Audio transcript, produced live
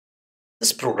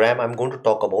This program I'm going to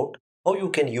talk about how you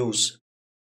can use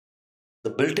the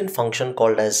built-in function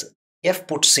called as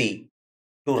fputc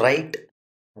to write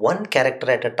one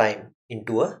character at a time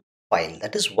into a file,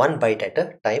 that is 1 byte at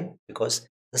a time, because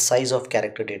the size of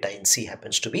character data in C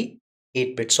happens to be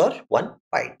 8 bits or 1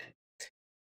 byte.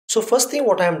 So first thing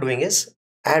what I am doing is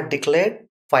I have declared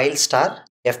file star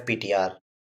fptr.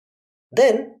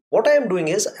 Then what I am doing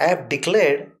is I have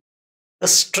declared a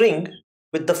string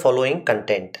with the following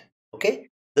content. Okay,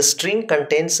 the string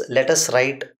contains let us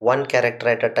write one character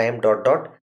at a time dot dot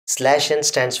slash n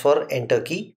stands for enter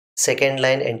key, second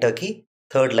line enter key,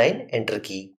 third line enter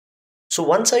key. So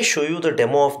once I show you the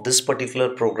demo of this particular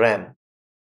program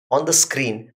on the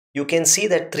screen, you can see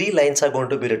that 3 lines are going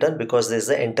to be written because there is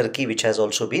the enter key which has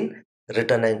also been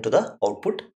written into the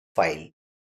output file.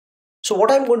 So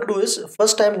what I'm going to do is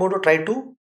first I'm going to try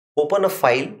to open a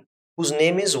file whose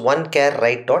name is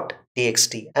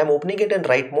onechar_write.txt. I'm opening it in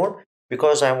write mode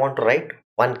because I want to write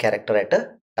one character at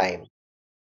a time.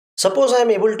 Suppose I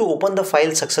am able to open the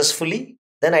file successfully,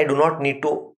 then I do not need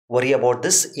to worry about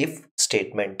this if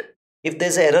statement. If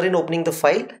there's an error in opening the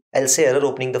file, I'll say error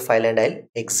opening the file and I'll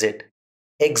exit.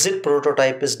 Exit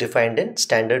prototype is defined in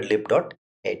standard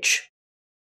lib.h.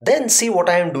 Then see what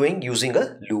I am doing using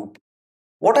a loop.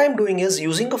 What I am doing is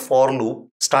using a for loop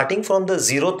starting from the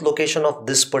 0th location of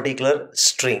this particular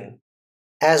string.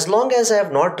 As long as I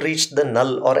have not reached the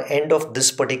null or end of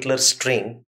this particular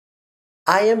string,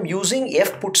 I am using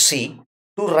fputc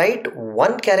to write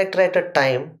one character at a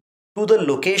time to the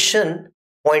location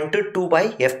pointed to by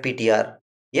fptr.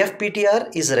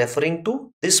 fptr is referring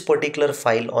to this particular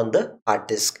file on the hard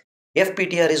disk.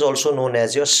 fptr is also known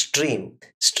as your stream.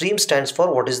 Stream stands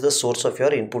for what is the source of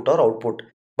your input or output.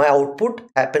 My output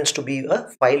happens to be a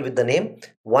file with the name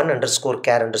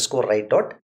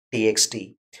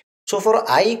one_char_write.txt. So for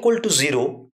I equal to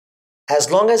 0, as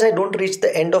long as I don't reach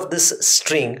the end of this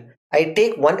string, I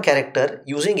take one character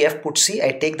using fputc.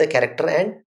 I take the character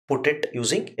and put it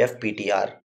using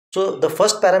fptr. So the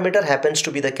first parameter happens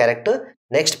to be the character,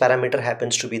 next parameter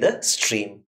happens to be the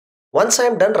stream. Once I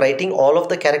am done writing all of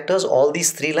the characters, all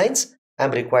these 3 lines, I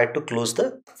am required to close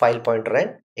the file pointer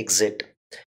and exit.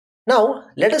 Now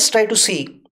let us try to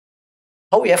see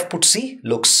how fputc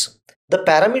looks. The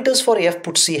parameters for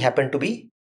fputc happen to be,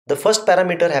 the first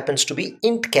parameter happens to be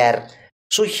int char.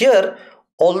 So here,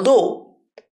 although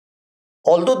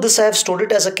this I have stored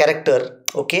it as a character,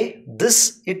 okay,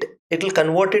 this it will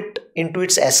convert it into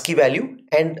its ASCII value,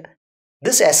 and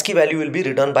this ASCII value will be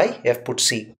written by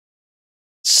fputc.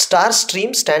 Star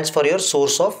stream stands for your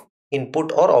source of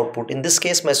input or output. In this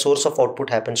case, my source of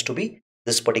output happens to be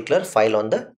this particular file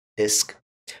on the disk.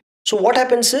 So what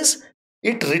happens is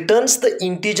it returns the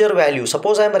integer value.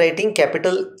 Suppose I am writing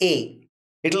capital A,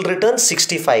 it will return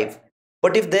 65.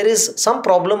 But if there is some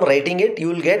problem writing it, you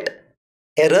will get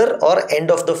error or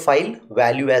end of the file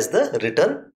value as the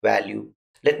return value.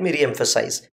 Let me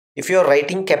re-emphasize. If you are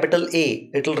writing capital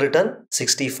A, it will return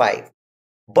 65.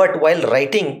 But while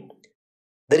writing,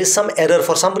 there is some error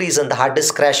for some reason, the hard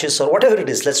disk crashes or whatever it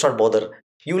is, let's not bother.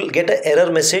 You will get an error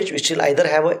message which will either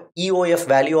have a EOF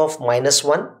value of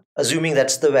 -1, assuming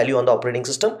that's the value on the operating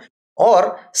system,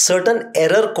 or certain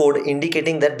error code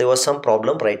indicating that there was some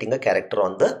problem writing a character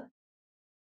on the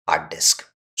hard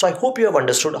disk. So I hope you have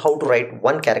understood how to write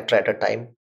one character at a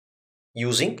time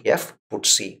using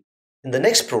fputc. In the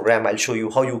next program, I'll show you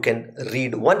how you can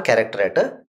read one character at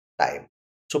a time.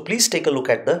 So please take a look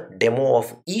at the demo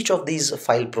of each of these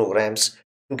file programs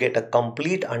to get a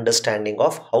complete understanding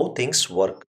of how things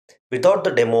work. Without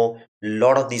the demo, a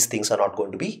lot of these things are not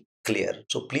going to be clear.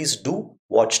 So please do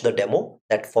watch the demo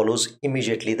that follows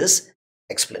immediately this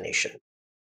explanation.